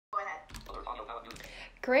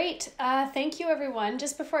Great. Thank you, everyone.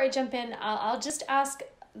 Just before I jump in, I'll just ask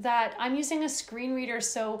that I'm using a screen reader.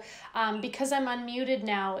 So because I'm unmuted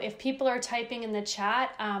now, if people are typing in the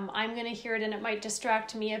chat, I'm going to hear it and it might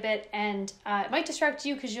distract me a bit, and it might distract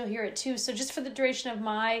you because you'll hear it too. So just for the duration of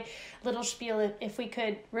my little spiel, if we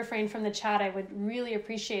could refrain from the chat, I would really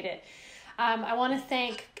appreciate it. I want to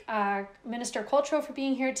thank Minister Qualtrough for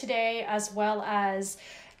being here today, as well as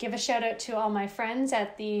give a shout out to all my friends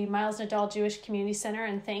at the Miles Nadal Jewish Community Center,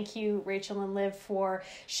 and thank you, Rachel and Liv, for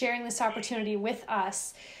sharing this opportunity with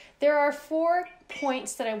us. There are 4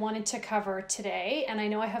 points that I wanted to cover today, and I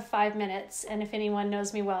know I have 5 minutes, and if anyone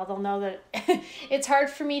knows me well, they'll know that it's hard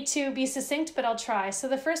for me to be succinct, but I'll try. So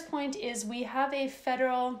the first point is we have a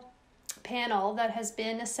federal panel that has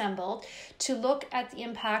been assembled to look at the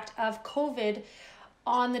impact of COVID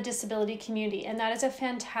on the disability community, and that is a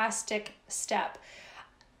fantastic step.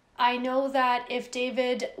 I know that if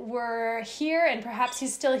David were here, and perhaps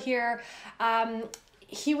he's still here,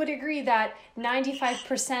 he would agree that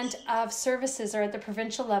 95% of services are at the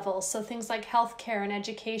provincial level, so things like healthcare and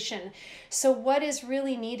education. So what is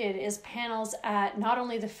really needed is panels at not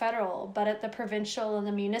only the federal, but at the provincial and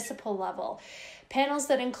the municipal level. Panels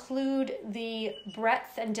that include the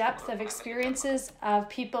breadth and depth of experiences of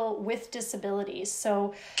people with disabilities.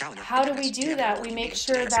 So how do we do that? We make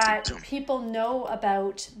sure that people know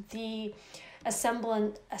about the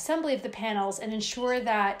assembly of the panels and ensure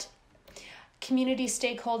that community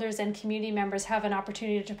stakeholders and community members have an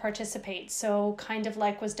opportunity to participate. So kind of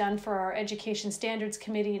like was done for our Education Standards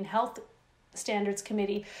Committee and Health Standards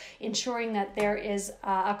Committee, ensuring that there is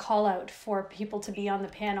a call out for people to be on the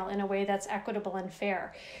panel in a way that's equitable and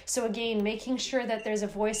fair. So again, making sure that there's a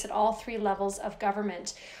voice at all 3 levels of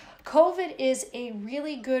government. COVID is a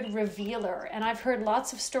really good revealer, and I've heard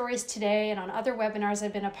lots of stories today and on other webinars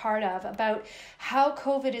I've been a part of about how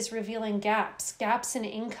COVID is revealing gaps in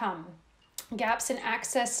income, gaps in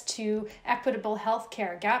access to equitable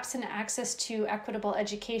healthcare, gaps in access to equitable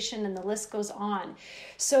education, and the list goes on.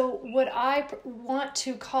 So what I want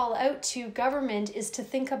to call out to government is to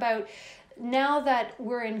think about, now that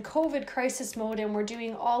we're in COVID crisis mode and we're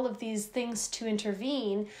doing all of these things to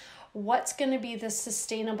intervene, what's going to be the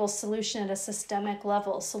sustainable solution at a systemic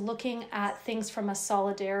level? So looking at things from a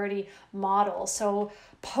solidarity model. So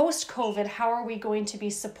post-COVID, how are we going to be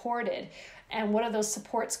supported? And what are those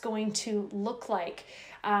supports going to look like?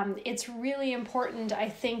 It's really important, I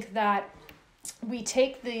think, that we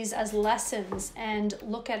take these as lessons and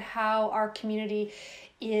look at how our community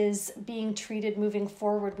is being treated moving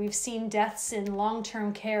forward. We've seen deaths in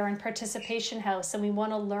long-term care and participation house, and we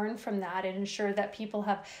want to learn from that and ensure that people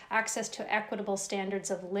have access to equitable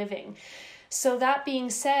standards of living. So that being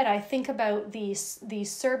said, I think about the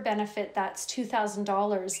CERB benefit that's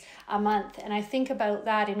 $2,000 a month. And I think about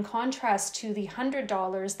that in contrast to the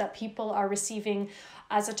 $100 that people are receiving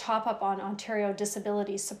as a top-up on Ontario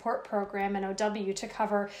Disability Support Program and OW to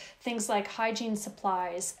cover things like hygiene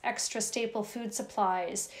supplies, extra staple food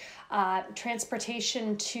supplies,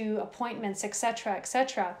 transportation to appointments, etc.,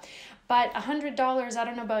 etc. But $100, I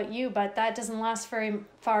don't know about you, but that doesn't last very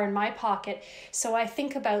far in my pocket. So I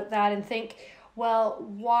think about that and think, well,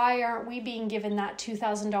 why aren't we being given that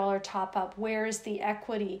 $2,000 top up? Where's the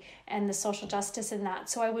equity and the social justice in that?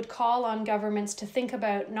 So I would call on governments to think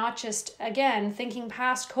about, not just, again, thinking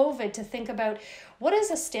past COVID, to think about what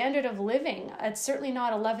is a standard of living. It's certainly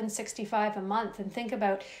not $1,165 a month, and think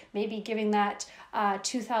about maybe giving that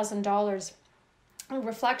 $2,000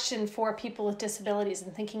 reflection for people with disabilities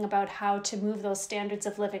and thinking about how to move those standards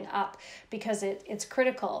of living up, because it's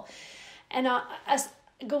critical. And as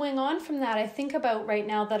going on from that, I think about right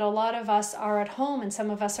now that a lot of us are at home and some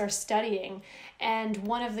of us are studying, and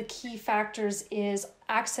one of the key factors is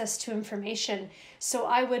access to information. So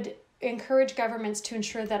I would encourage governments to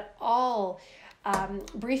ensure that all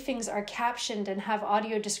briefings are captioned and have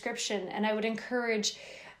audio description, and I would encourage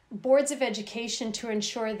boards of education to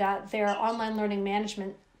ensure that their online learning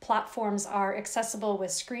management platforms are accessible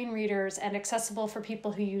with screen readers and accessible for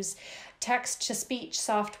people who use text-to-speech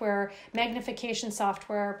software, magnification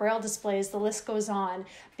software, braille displays, the list goes on,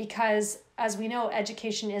 because as we know,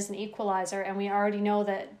 education is an equalizer, and we already know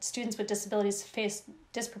that students with disabilities face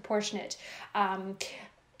disproportionate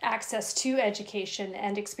access to education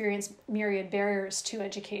and experience myriad barriers to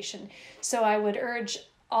education. So I would urge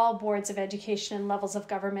all boards of education and levels of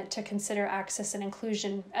government to consider access and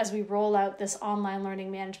inclusion as we roll out this online learning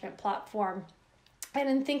management platform. And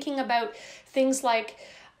in thinking about things like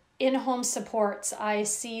in-home supports, I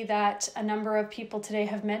see that a number of people today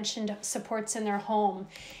have mentioned supports in their home.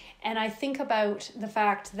 And I think about the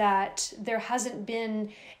fact that there hasn't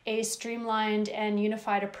been a streamlined and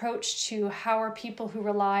unified approach to how are people who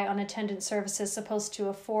rely on attendant services supposed to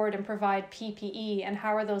afford and provide PPE, and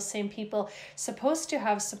how are those same people supposed to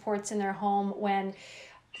have supports in their home when,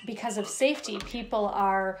 because of safety, people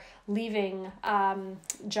are leaving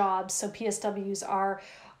jobs. So PSWs are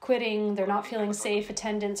quitting, they're not feeling safe,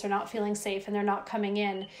 attendants are not feeling safe, and they're not coming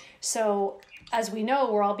in. So as we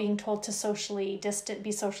know, we're all being told to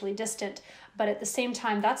be socially distant, but at the same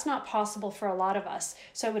time, that's not possible for a lot of us.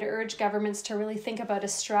 So I would urge governments to really think about a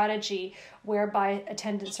strategy whereby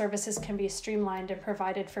attendant services can be streamlined and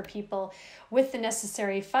provided for people with the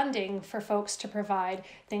necessary funding for folks to provide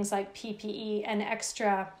things like PPE and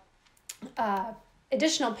extra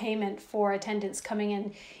additional payment for attendants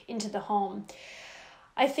coming into the home.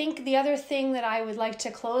 I think the other thing that I would like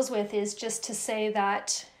to close with is just to say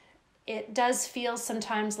that it does feel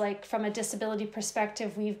sometimes like, from a disability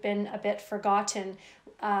perspective, we've been a bit forgotten.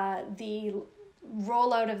 The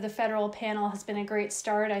rollout of the federal panel has been a great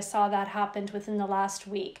start. I saw that happened within the last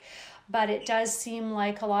week. But it does seem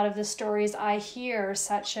like a lot of the stories I hear,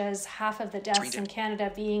 such as half of the deaths in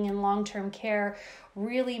Canada being in long-term care,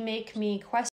 really make me question